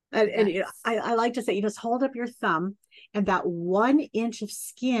 And Yes. I like to say, you just hold up your thumb, and that 1 inch of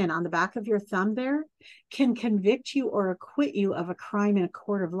skin on the back of your thumb there can convict you or acquit you of a crime in a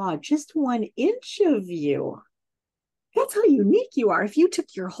court of law. Just 1 inch of you. That's how unique you are. If you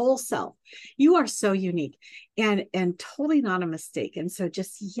took your whole self, you are so unique and totally not a mistake. And so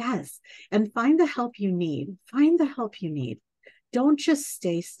just yes, and find the help you need. Find the help you need. Don't just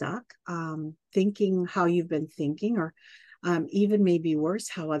stay stuck thinking how you've been thinking, or even maybe worse,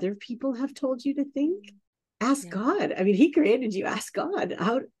 how other people have told you to think. Ask Yeah. God. I mean, He created you. Ask God.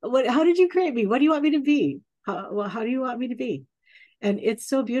 How did you create me? What do you want me to be? How do you want me to be? And it's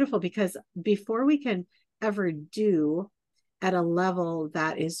so beautiful because before we can ever do at a level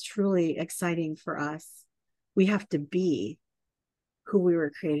that is truly exciting for us, we have to be who we were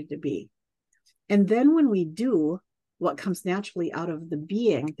created to be. And then when we do what comes naturally out of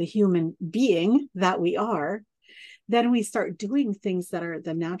the human being that we are, then we start doing things that are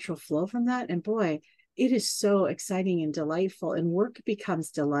the natural flow from that. And boy, it is so exciting and delightful. And work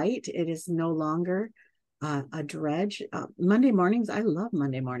becomes delight. It is no longer a dredge. Monday mornings, I love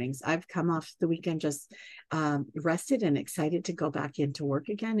Monday mornings. I've come off the weekend just rested and excited to go back into work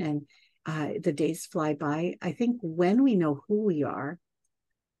again. And the days fly by. I think when we know who we are,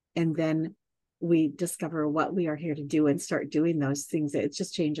 and then we discover what we are here to do and start doing those things, it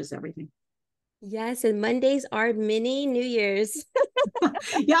just changes everything. Yes. And Mondays are mini New Year's.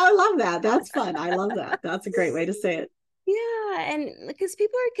 Yeah, I love that. That's fun. I love that. That's a great way to say it. Yeah, and because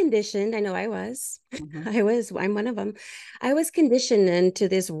people are conditioned, I know I was. Mm-hmm. I'm one of them. I was conditioned into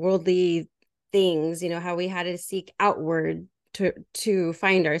this worldly things, how we had to seek outward to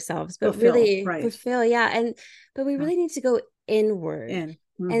find ourselves, but Fulfill, really right. fulfill, yeah. But we Yeah. really need to go inward. And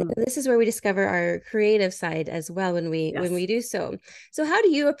And mm-hmm. this is where we discover our creative side as well when we Yes. do so. So how do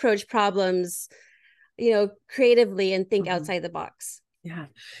you approach problems, creatively and think Mm-hmm. outside the box? Yeah.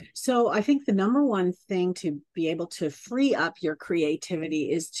 So I think the number one thing to be able to free up your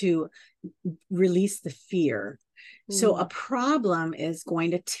creativity is to release the fear. So a Mm. problem is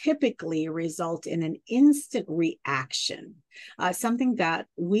going to typically result in an instant reaction, something that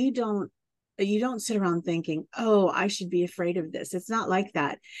you don't sit around thinking, oh, I should be afraid of this. It's not like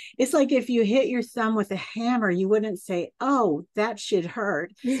that. It's like if you hit your thumb with a hammer, you wouldn't say, oh, that should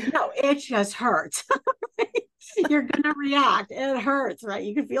hurt. No, it just hurts. You're going to react. It hurts, right?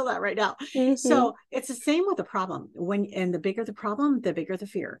 You can feel that right now. Mhm. So it's the same with a problem. And the bigger the problem, the bigger the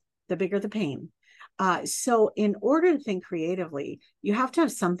fear, the bigger the pain. So in order to think creatively, you have to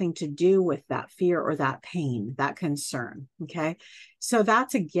have something to do with that fear or that pain, that concern. Okay. So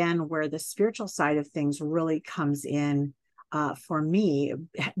that's again where the spiritual side of things really comes in for me,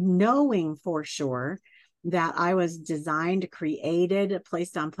 knowing for sure that I was designed, created,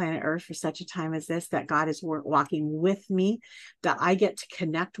 placed on planet Earth for such a time as this, that God is walking with me, that I get to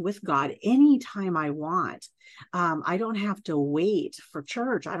connect with God anytime I want. I don't have to wait for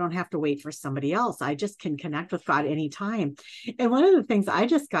church. I don't have to wait for somebody else. I just can connect with God anytime. And one of the things I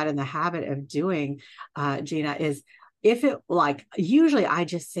just got in the habit of doing, Gina, is if it like, usually I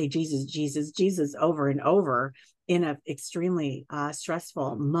just say Jesus, Jesus, Jesus over and over in an extremely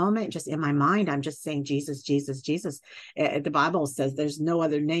stressful moment. Just in my mind, I'm just saying Jesus, Jesus, Jesus. The Bible says there's no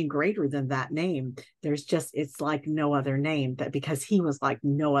other name greater than that name. It's like no other name, that because he was like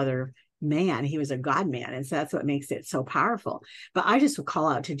no other man. He was a God man. And so that's what makes it so powerful. But I just would call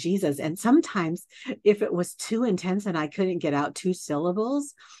out to Jesus. And sometimes if it was too intense and I couldn't get out 2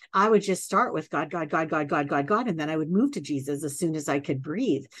 syllables, I would just start with God, God, God, God, God, God, God. And then I would move to Jesus as soon as I could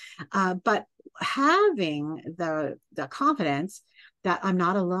breathe. But having the confidence that I'm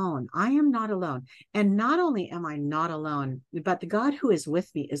not alone. I am not alone. And not only am I not alone, but the God who is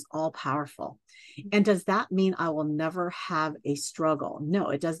with me is all powerful. And does that mean I will never have a struggle? No,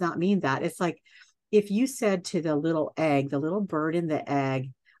 it does not mean that. It's like if you said to the little egg, the little bird in the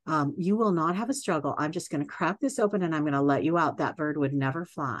egg, you will not have a struggle. I'm just going to crack this open and I'm going to let you out. That bird would never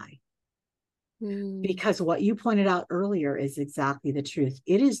fly. Because what you pointed out earlier is exactly the truth.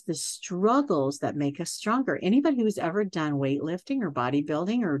 It is the struggles that make us stronger. Anybody who's ever done weightlifting or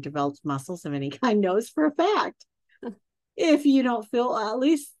bodybuilding or developed muscles of any kind knows for a fact, if you don't feel at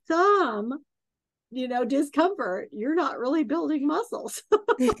least some, discomfort, you're not really building muscles.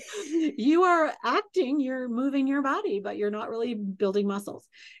 You are acting, you're moving your body, but you're not really building muscles.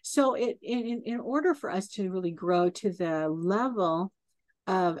 So in order for us to really grow to the level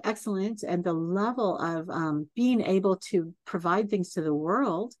of excellence and the level of being able to provide things to the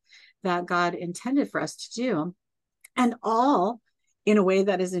world that God intended for us to do, and all in a way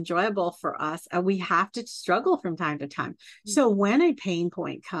that is enjoyable for us, we have to struggle from time to time. So when a pain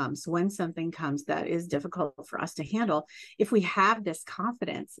point comes, when something comes that is difficult for us to handle, if we have this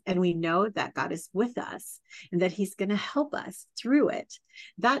confidence and we know that God is with us and that he's going to help us through it,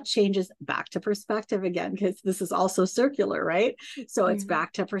 that changes back to perspective again, because this is also circular, right? So it's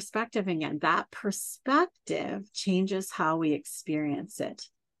back to perspective again. That perspective changes how we experience it.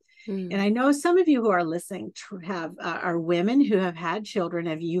 And I know some of you who are listening are women who have had children.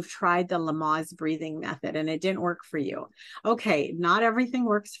 If you've tried the Lamaze breathing method and it didn't work for you, okay, not everything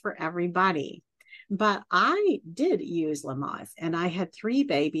works for everybody. But I did use Lamaze, and I had 3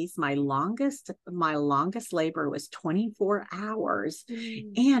 babies. My longest labor was 24 hours,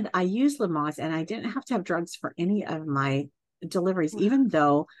 and I used Lamaze, and I didn't have to have drugs for any of my deliveries, even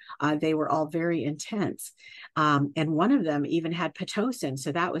though they were all very intense. And one of them even had Pitocin,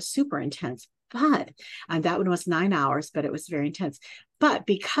 so that was super intense. But that one was 9 hours, but it was very intense. But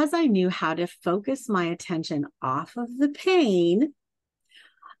because I knew how to focus my attention off of the pain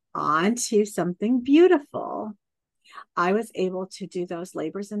onto something beautiful, I was able to do those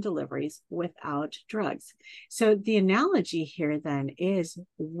labors and deliveries without drugs. So the analogy here then is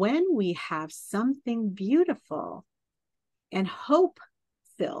when we have something beautiful and hope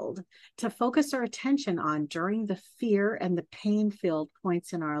filled to focus our attention on during the fear and the pain filled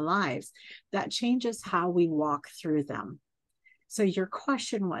points in our lives, that changes how we walk through them. So your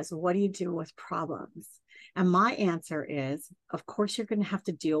question was, what do you do with problems? And my answer is, of course, you're going to have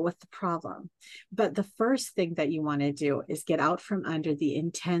to deal with the problem. But the first thing that you want to do is get out from under the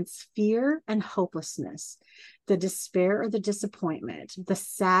intense fear and hopelessness, the despair or the disappointment, the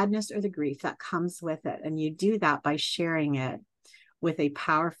sadness or the grief that comes with it. And you do that by sharing it with a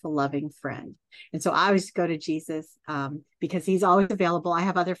powerful, loving friend. And so I always go to Jesus because he's always available. I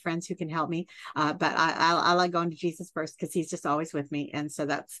have other friends who can help me, but I like going to Jesus first because he's just always with me. And so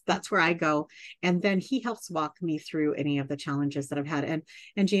that's where I go. And then he helps walk me through any of the challenges that I've had.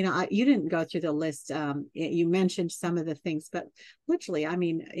 And Gina, you didn't go through the list. You mentioned some of the things, but literally, I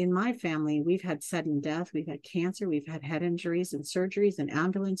mean, in my family, we've had sudden death, we've had cancer, we've had head injuries and surgeries and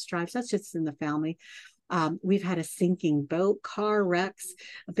ambulance drives. That's just in the family. We've had a sinking boat, car wrecks,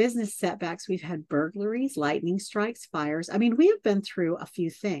 business setbacks. We've had burglaries, lightning strikes, fires. I mean, we have been through a few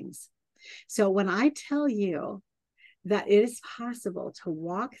things. So when I tell you that it is possible to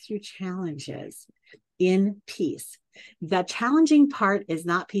walk through challenges in peace, the challenging part is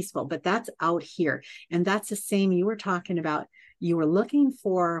not peaceful, but that's out here. And that's the same you were talking about. You were looking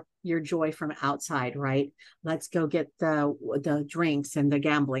for your joy from outside, right? Let's go get the drinks and the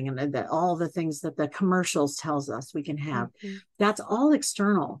gambling and all the things that the commercials tells us we can have. That's all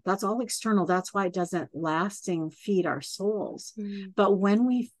external. That's all external. That's why it doesn't lasting feed our souls. But when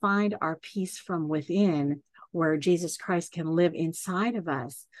we find our peace from within, where Jesus Christ can live inside of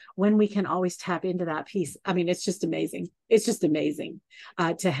us, when we can always tap into that peace. I mean, it's just amazing. It's just amazing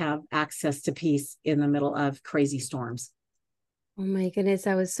to have access to peace in the middle of crazy storms. Oh my goodness,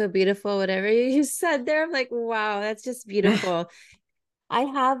 that was so beautiful. Whatever you said there, I'm like, wow, that's just beautiful. I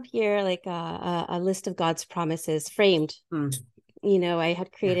have here like a list of God's promises framed. You know, I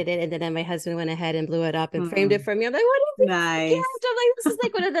had created it, and then my husband went ahead and blew it up and framed it for me. I'm like, what is this gift? I'm like, this is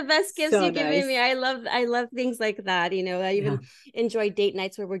like one of the best gifts you've given me. I love things like that. You know, I even enjoy date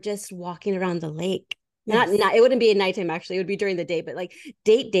nights where we're just walking around the lake. Not it wouldn't be at nighttime, actually. It would be during the day, but like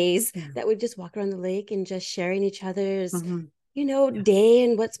date days that would just walk around the lake and just sharing each other's day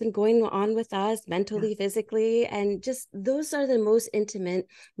and what's been going on with us mentally, physically. And just those are the most intimate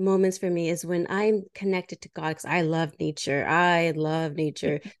moments for me, is when I'm connected to God, because I love nature.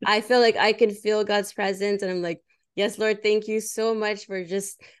 I feel like I can feel God's presence, and I'm like, yes, Lord, thank you so much for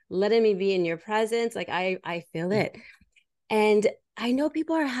just letting me be in your presence. Like I feel it. And I know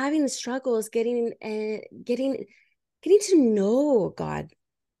people are having struggles getting to know God,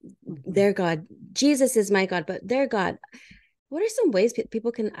 Mhm. their God. Jesus is my God, but their God. What are some ways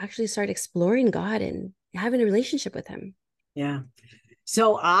people can actually start exploring God and having a relationship with Him? Yeah.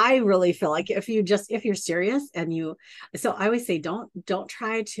 So I really feel like if you're serious and so I always say don't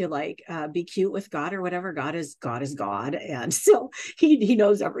try to like be cute with God or whatever. God is God, and so he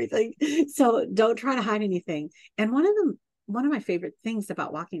knows everything. So don't try to hide anything. And one of my favorite things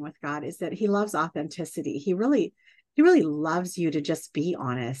about walking with God is that he loves authenticity. He really loves you to just be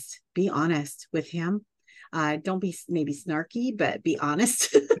honest with him. Don't be maybe snarky, but be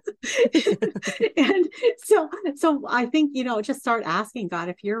honest. And so I think, just start asking God,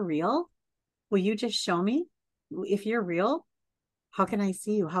 if you're real, will you just show me? If you're real, how can I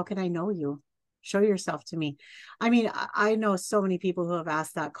see you? How can I know you? Show yourself to me. I mean, I know so many people who have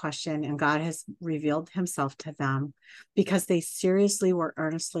asked that question, and God has revealed himself to them because they seriously were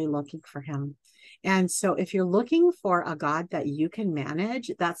earnestly looking for him. And so if you're looking for a God that you can manage,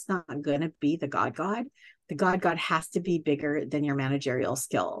 that's not going to be the God. The God has to be bigger than your managerial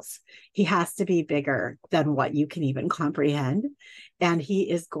skills. He has to be bigger than what you can even comprehend. And he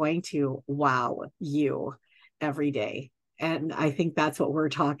is going to wow you every day. And I think that's what we're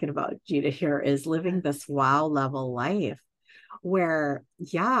talking about, Gina, here is living this wow level life where,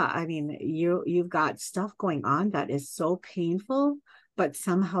 yeah, I mean, you've got stuff going on that is so painful, but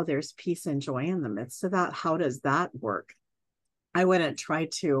somehow there's peace and joy in the midst of that. How does that work? I wouldn't try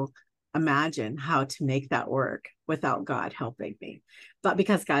to imagine how to make that work without God helping me. But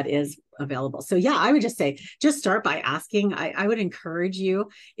because God is available. So, yeah, I would just say, just start by asking. I would encourage you,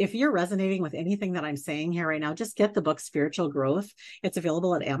 if you're resonating with anything that I'm saying here right now, just get the book Spiritual Growth. It's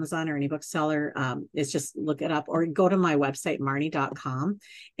available at Amazon or any bookseller. It's just look it up or go to my website, Marnie.com,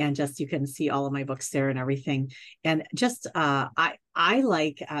 and just you can see all of my books there and everything. And just, I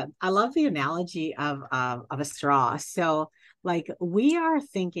love the analogy of a straw. So, like we are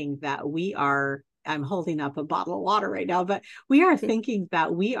thinking that I'm holding up a bottle of water right now, but we are thinking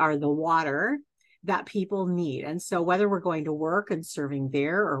that we are the water that people need. And so whether we're going to work and serving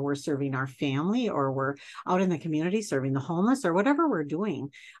there, or we're serving our family, or we're out in the community serving the homeless, or whatever we're doing,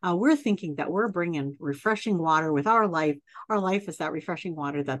 we're thinking that we're bringing refreshing water with our life. Our life is that refreshing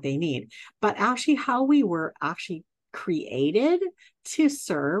water that they need. But actually how we were actually created to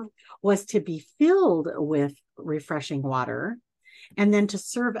serve was to be filled with refreshing water and then to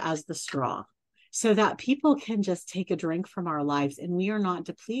serve as the straw so that people can just take a drink from our lives and we are not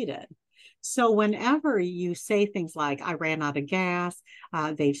depleted. So whenever you say things like, I ran out of gas,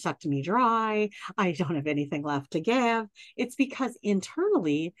 they've sucked me dry, I don't have anything left to give, it's because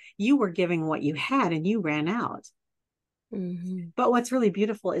internally you were giving what you had and you ran out. Mm-hmm. But what's really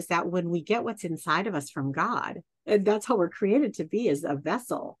beautiful is that when we get what's inside of us from God, and that's how we're created to be, is a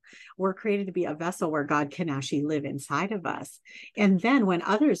vessel. We're created to be a vessel where God can actually live inside of us. And then when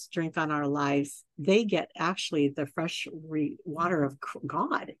others drink on our lives, they get actually the fresh water of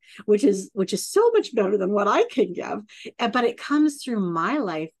God, which is so much better than what I can give. But it comes through my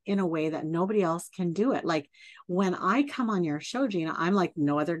life in a way that nobody else can do it. Like when I come on your show, Gina, I'm like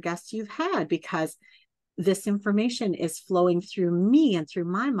no other guest you've had, because this information is flowing through me and through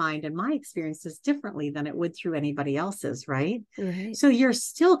my mind and my experiences differently than it would through anybody else's, right? Right. So you're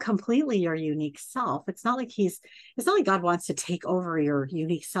still completely your unique self. It's not like God wants to take over your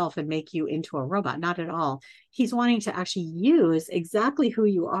unique self and make you into a robot. Not at all. He's wanting to actually use exactly who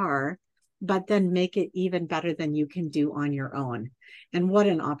you are, but then make it even better than you can do on your own. And what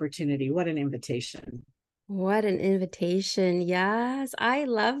an opportunity, what an invitation. What an invitation. Yes, I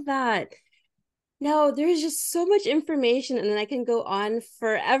love that. No, there's just so much information, and then I can go on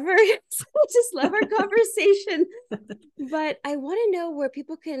forever. So I just love our conversation. But I want to know where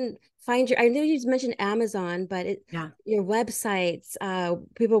people can find your. I know you just mentioned Amazon, but Yeah. your websites,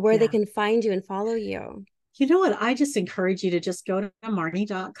 people where they Yeah. can find you and follow you. You know what? I just encourage you to just go to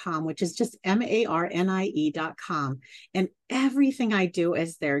Marnie.com, which is just MARNIE.com. And everything I do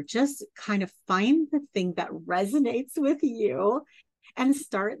is there. Just kind of find the thing that resonates with you and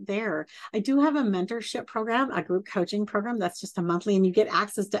start there. I do have a mentorship program, a group coaching program that's just a monthly, and you get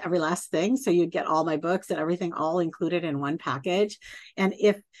access to every last thing. So you get all my books and everything all included in one package. And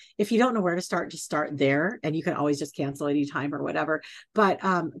if you don't know where to start, just start there, and you can always just cancel anytime or whatever. But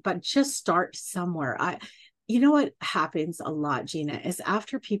just start somewhere. You know what happens a lot, Gina, is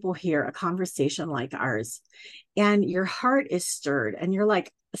after people hear a conversation like ours and your heart is stirred and you're like,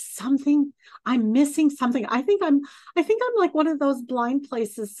 I'm missing something. I think I'm like one of those blind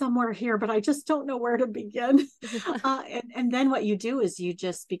places somewhere here, but I just don't know where to begin. And then what you do is you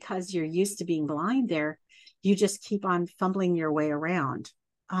just, because you're used to being blind there, you just keep on fumbling your way around.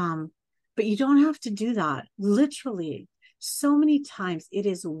 But you don't have to do that. Literally, so many times it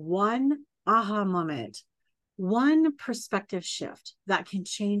is one aha moment, one perspective shift that can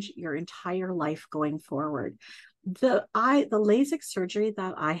change your entire life going forward. The LASIK surgery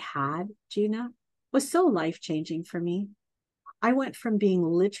that I had, Gina, was so life-changing for me. I went from being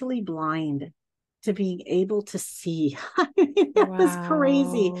literally blind to being able to see. I mean, it was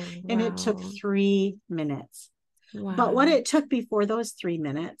crazy. And it took 3 minutes. But what it took before those 3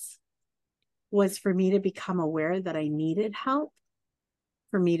 minutes was for me to become aware that I needed help,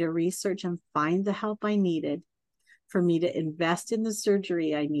 for me to research and find the help I needed, for me to invest in the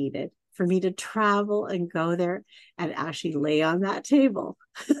surgery I needed, for me to travel and go there and actually lay on that table.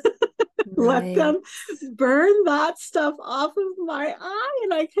 Let them burn that stuff off of my eye,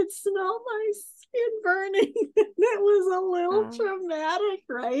 and I could smell my skin burning. It was a little traumatic,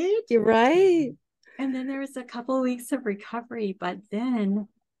 right? You're right. And then there was a couple of weeks of recovery, but then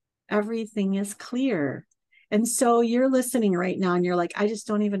everything is clear. And so you're listening right now and you're like, I just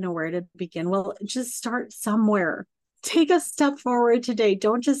don't even know where to begin. Well, just start somewhere. Take a step forward today.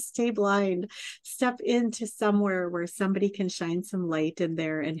 Don't just stay blind. Step into somewhere where somebody can shine some light in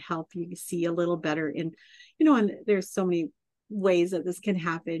there and help you see a little better. And, and there's so many ways that this can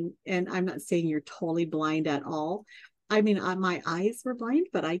happen. And I'm not saying you're totally blind at all. I mean, my eyes were blind,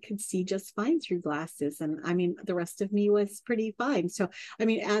 but I could see just fine through glasses. And I mean, the rest of me was pretty fine. So, I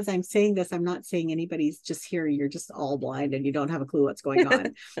mean, as I'm saying this, I'm not saying anybody's just here, you're just all blind and you don't have a clue what's going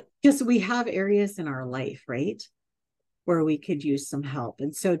on. Just we have areas in our life, right, where we could use some help.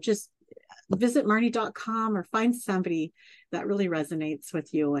 And so just visit Marnie.com or find somebody that really resonates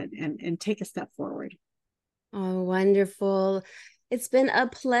with you and take a step forward. Oh, wonderful. It's been a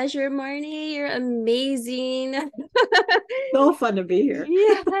pleasure, Marnie. You're amazing. So fun to be here.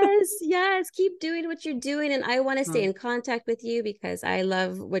 Yes. Keep doing what you're doing. And I want to stay in contact with you because I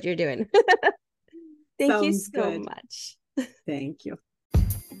love what you're doing. Thank you so much. Thank you.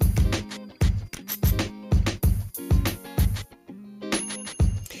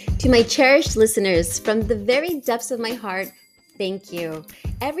 To my cherished listeners, from the very depths of my heart, thank you.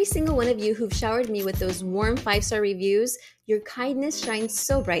 Every single one of you who've showered me with those warm 5-star reviews, your kindness shines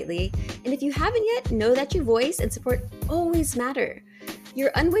so brightly. And if you haven't yet, know that your voice and support always matter.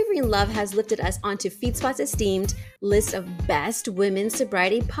 Your unwavering love has lifted us onto FeedSpot's esteemed list of best women's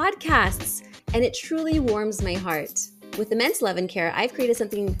sobriety podcasts, and it truly warms my heart. With immense love and care, I've created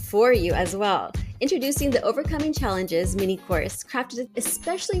something for you as well. Introducing the Overcoming Challenges mini course, crafted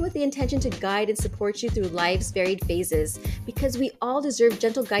especially with the intention to guide and support you through life's varied phases, because we all deserve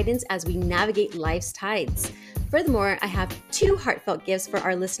gentle guidance as we navigate life's tides. Furthermore, I have 2 heartfelt gifts for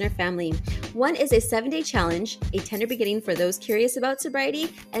our listener family. One is a 7-day challenge, a tender beginning for those curious about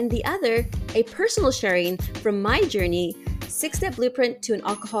sobriety, and the other, a personal sharing from my journey, 6-step blueprint to an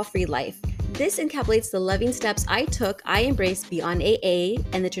alcohol-free life. This encapsulates the loving steps I embraced beyond AA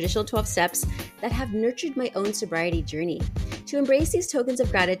and the traditional 12 steps that have nurtured my own sobriety journey. To embrace these tokens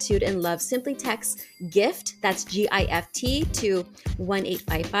of gratitude and love, simply text GIFT, that's GIFT, to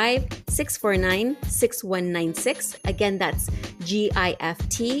 1-855-649-6196. Again, that's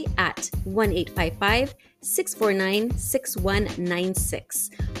GIFT at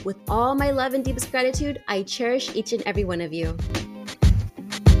 1-855-649-6196. With all my love and deepest gratitude, I cherish each and every one of you.